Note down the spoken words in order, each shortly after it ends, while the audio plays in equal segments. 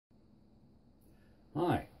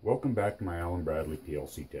Hi, welcome back to my Allen Bradley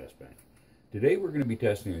PLC test bench. Today we're going to be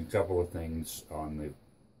testing a couple of things on the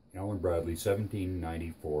Allen Bradley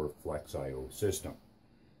 1794 Flex IO system.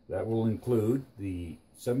 That will include the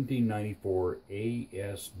 1794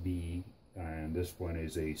 ASB, and this one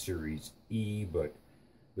is a Series E, but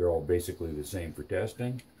they're all basically the same for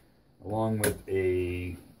testing, along with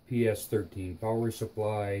a PS13 power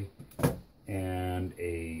supply and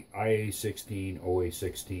a IA16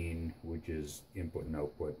 OA16, which is input and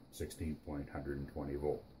output 16.120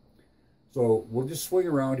 volt. So we'll just swing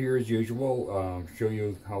around here as usual, show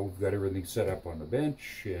you how we've got everything set up on the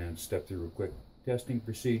bench, and step through a quick testing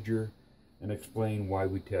procedure and explain why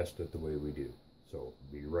we test it the way we do. So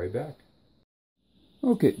be right back.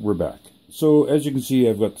 Okay, we're back. So as you can see,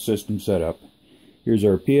 I've got the system set up. Here's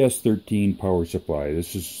our PS13 power supply.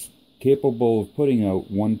 This is capable of putting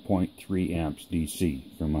out 1.3 amps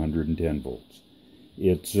DC from 110 volts.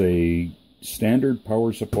 It's a standard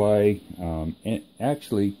power supply.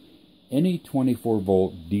 Actually, any 24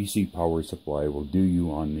 volt DC power supply will do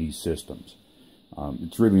you on these systems.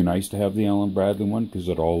 It's really nice to have the Allen Bradley one because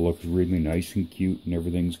it all looks really nice and cute and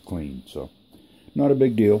everything's clean. So, not a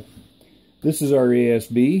big deal. This is our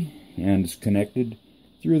ASB, and it's connected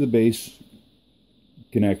through the base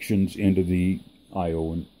connections into the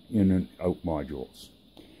IO and in and out modules.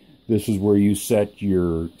 This is where you set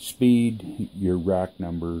your speed, your rack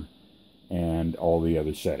number, and all the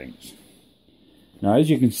other settings. Now, as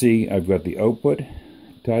you can see, I've got the output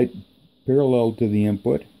tied parallel to the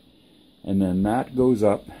input, and then that goes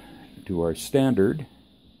up to our standard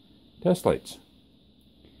test lights.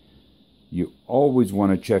 You always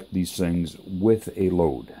want to check these things with a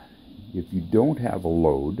load. If you don't have a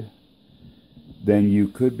load, then you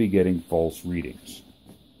could be getting false readings.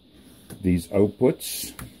 These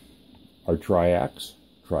outputs are triacs.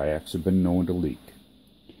 Triacs have been known to leak.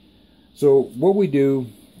 So what we do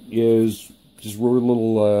is just wrote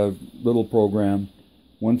a little program,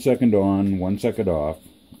 1 second on, 1 second off,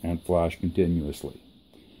 and flash continuously.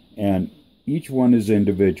 And each one is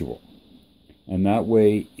individual. And that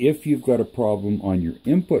way, if you've got a problem on your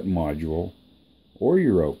input module or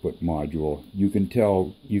your output module, you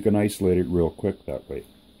can isolate it real quick that way.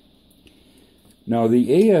 Now the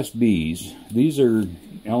ASBs, these are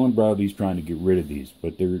Allen Bradley's trying to get rid of these,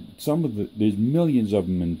 but there's millions of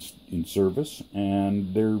them in service,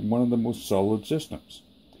 and they're one of the most solid systems.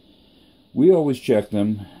 We always check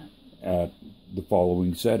them at the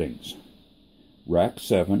following settings: rack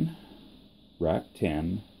 7, rack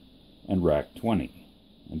 10, and rack 20.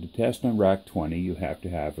 And to test on rack 20, you have to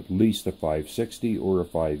have at least a 560 or a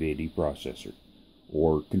 580 processor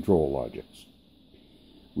or control logics.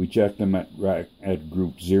 We check them at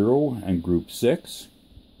group 0 and group 6.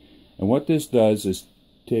 And what this does is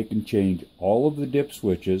take and change all of the dip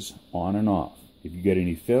switches on and off. If you get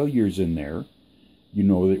any failures in there, you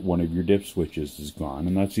know that one of your dip switches is gone.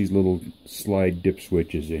 And that's these little slide dip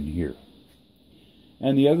switches in here.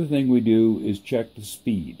 And the other thing we do is check the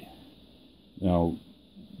speed. Now,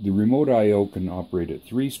 the remote I/O can operate at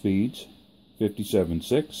 3 speeds: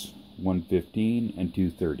 57.6, 115, and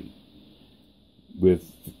 230.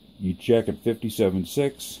 You check at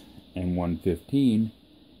 57.6 and 115,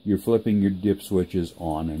 you're flipping your dip switches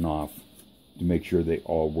on and off to make sure they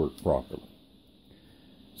all work properly.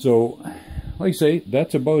 So, like I say,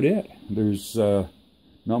 that's about it. There's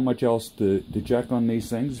not much else to check on these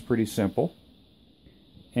things. It's pretty simple.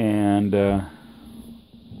 And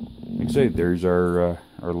like I say, there's our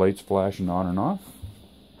lights flashing on and off.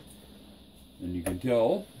 And you can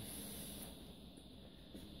tell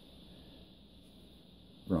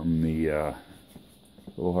from the, a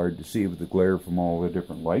little hard to see with the glare from all the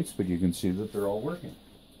different lights, but you can see that they're all working.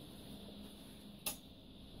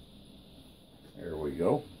 There we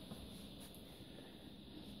go.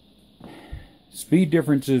 Speed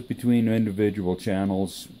differences between individual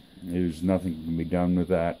channels, there's nothing can be done with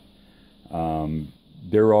that.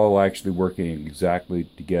 They're all actually working exactly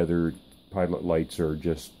together. Pilot lights are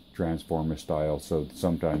just transformer style, so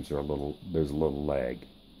sometimes there's a little lag.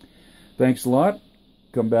 Thanks a lot.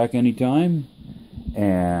 Come back anytime,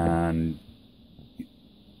 and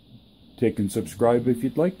take and subscribe if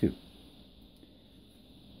you'd like to.